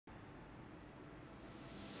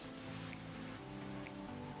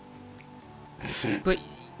But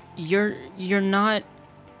you're not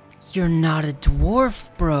a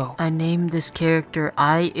dwarf, bro. I named this character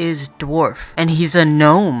I is Dwarf, and he's a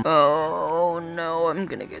gnome. Oh no, I'm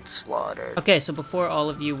gonna get slaughtered. Okay, so before all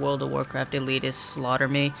of you World of Warcraft elitists slaughter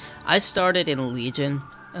me, I started in Legion.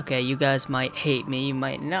 Okay, you guys might hate me, you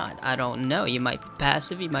might not. I don't know. You might be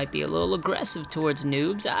passive, you might be a little aggressive towards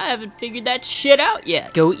noobs. I haven't figured that shit out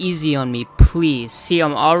yet. Go easy on me, please. See,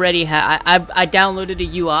 I'm already I downloaded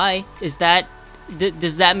a UI. Is that...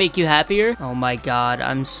 does that make you happier? Oh my god,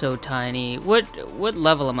 I'm so tiny. What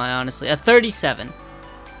level am I, honestly? A 37.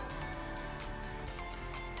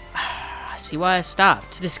 See why I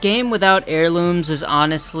stopped. This game without heirlooms is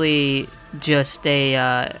honestly just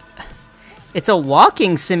a, it's a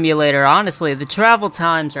walking simulator, honestly. The travel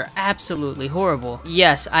times are absolutely horrible.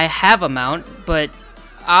 Yes, I have a mount, but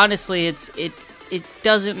honestly, it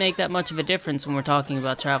doesn't make that much of a difference when we're talking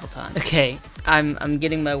about travel time. Okay, I'm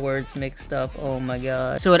getting my words mixed up. Oh my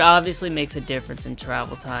god. So it obviously makes a difference in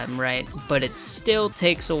travel time, right? But it still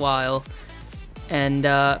takes a while. And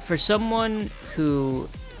for someone who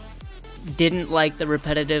didn't like the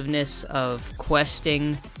repetitiveness of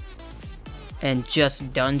questing and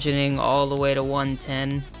just dungeoning all the way to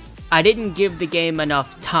 110, I didn't give the game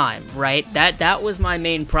enough time, right? That was my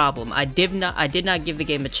main problem. I did not give the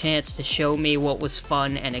game a chance to show me what was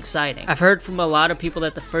fun and exciting. I've heard from a lot of people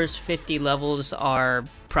that the first 50 levels are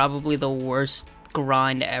probably the worst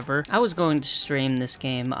grind ever. I was going to stream this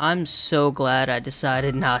game. I'm so glad I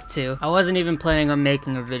decided not to. I wasn't even planning on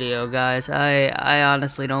making a video, guys. I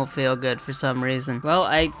honestly don't feel good for some reason. Well,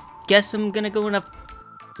 I guess I'm gonna go in a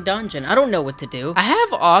dungeon. I don't know what to do. I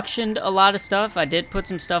have auctioned a lot of stuff. I did put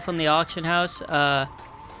some stuff on the auction house.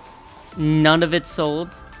 None of it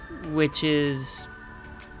sold, which is...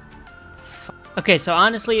 Okay, so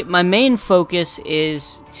honestly, my main focus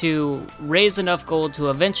is to raise enough gold to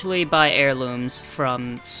eventually buy heirlooms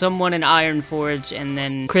from someone in Ironforge and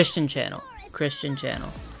then Christian channel.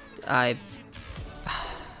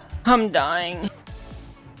 I'm dying.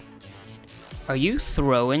 Are you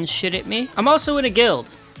throwing shit at me? I'm also in a guild,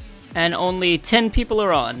 and only 10 people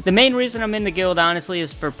are on. The main reason I'm in the guild, honestly,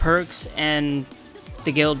 is for perks and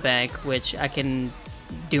the guild bank, which I can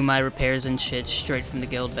do my repairs and shit straight from the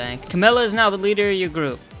guild bank. Camilla is now the leader of your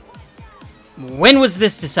group. When was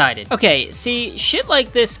this decided? Okay, see, shit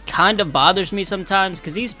like this kind of bothers me sometimes,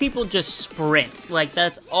 because these people just sprint. Like,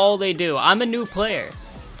 that's all they do. I'm a new player.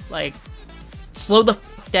 Like, slow the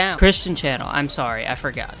f down. Christian channel, I'm sorry, I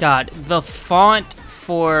forgot. God, the font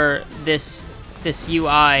for this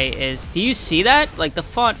UI is, do you see that? Like, the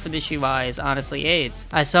font for this UI is honestly AIDS.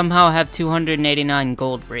 I somehow have 289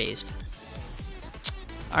 gold raised.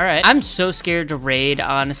 Alright. I'm so scared to raid,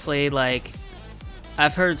 honestly. Like,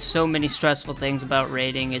 I've heard so many stressful things about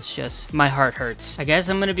raiding, it's just, my heart hurts. I guess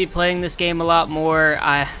I'm gonna be playing this game a lot more.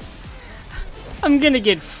 I'm gonna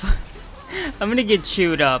get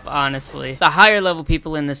chewed up, honestly. The higher level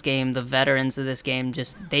people in this game, the veterans of this game,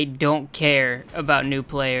 just, they don't care about new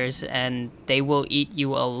players, and they will eat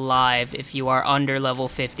you alive if you are under level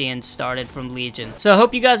 50 and started from Legion. So I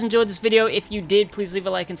hope you guys enjoyed this video. If you did, please leave a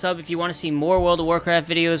like and sub. If you want to see more World of Warcraft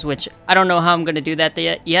videos, which I don't know how I'm going to do that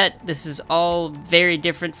yet. This is all very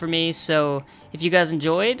different for me, so if you guys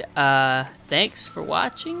enjoyed, thanks for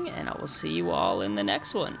watching, and I will see you all in the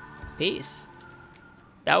next one. Peace.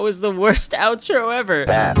 That was the worst outro ever.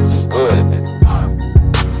 Bad, good.